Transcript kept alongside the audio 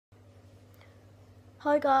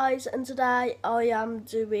Hi guys, and today I am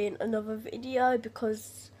doing another video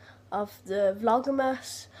because of the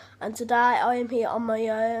Vlogmas, and today I am here on my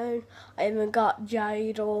own. I haven't got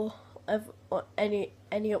Jade or any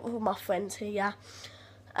of my friends here,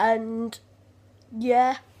 and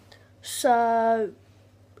yeah, so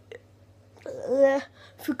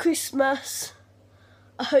for Christmas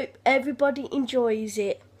I hope everybody enjoys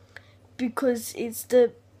it because it's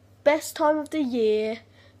the best time of the year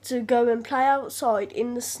to go and play outside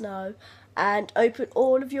in the snow and open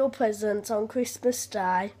all of your presents on Christmas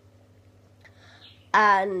Day.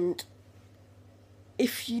 And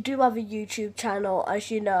if you do have a YouTube channel, as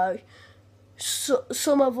you know,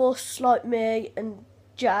 some of us, like me and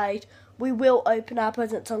Jade, we will open our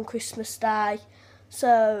presents on Christmas Day.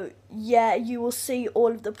 So yeah, you will see all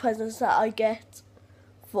of the presents that I get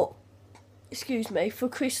for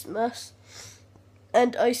Christmas.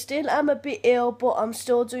 And I still am a bit ill, but I'm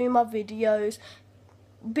still doing my videos.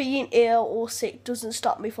 Being ill or sick doesn't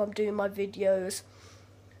stop me from doing my videos.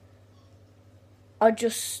 I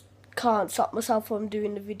just can't stop myself from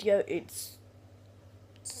doing the video. It's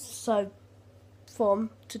so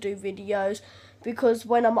fun to do videos because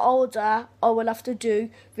when I'm older, I will have to do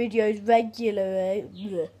videos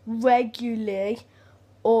regularly,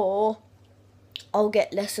 or I'll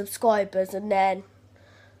get less subscribers, and then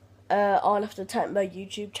I'll have to take my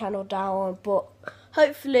YouTube channel down, but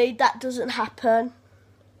hopefully that doesn't happen.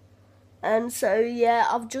 And so yeah,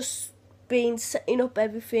 I've just been setting up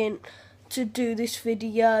everything to do this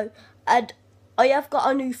video, and I have got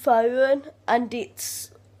a new phone, and it's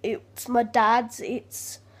my dad's.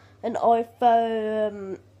 It's an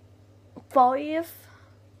iPhone 5,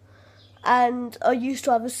 and I used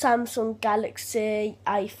to have a Samsung Galaxy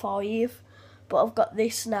A5, but I've got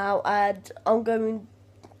this now, and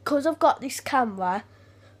because I've got this camera,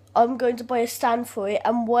 I'm going to buy a stand for it,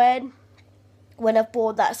 and when I've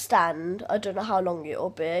bought that stand, I don't know how long it'll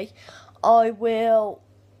be, I will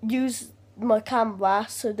use my camera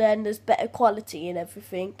so then there's better quality in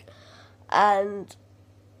everything, and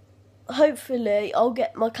hopefully I'll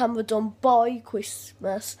get my camera done by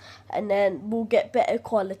Christmas, and then we'll get better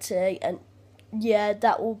quality, and yeah,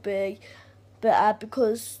 that will be better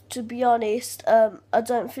because, to be honest, I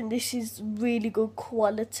don't think this is really good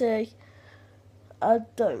quality. I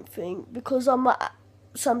don't think, because on my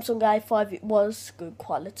Samsung A5 it was good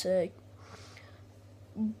quality.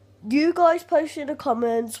 You guys post in the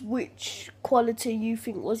comments which quality you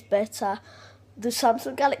think was better, the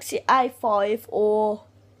Samsung Galaxy A5 or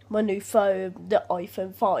my new phone, the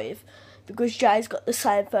iPhone 5, because Jay's got the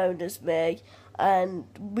same phone as me and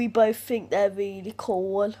we both think they're really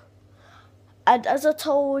cool. And as I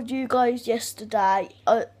told you guys yesterday,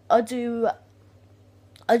 I do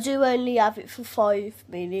only have it for 5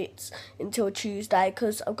 minutes until Tuesday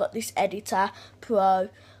because I've got this editor pro,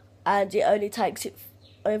 and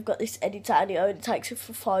I've got this editor and it only takes it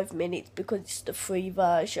for 5 minutes because it's the free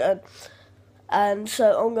version. And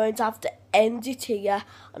so I'm going to have to end it here,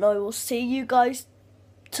 and I will see you guys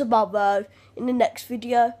tomorrow in the next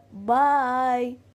video. Bye.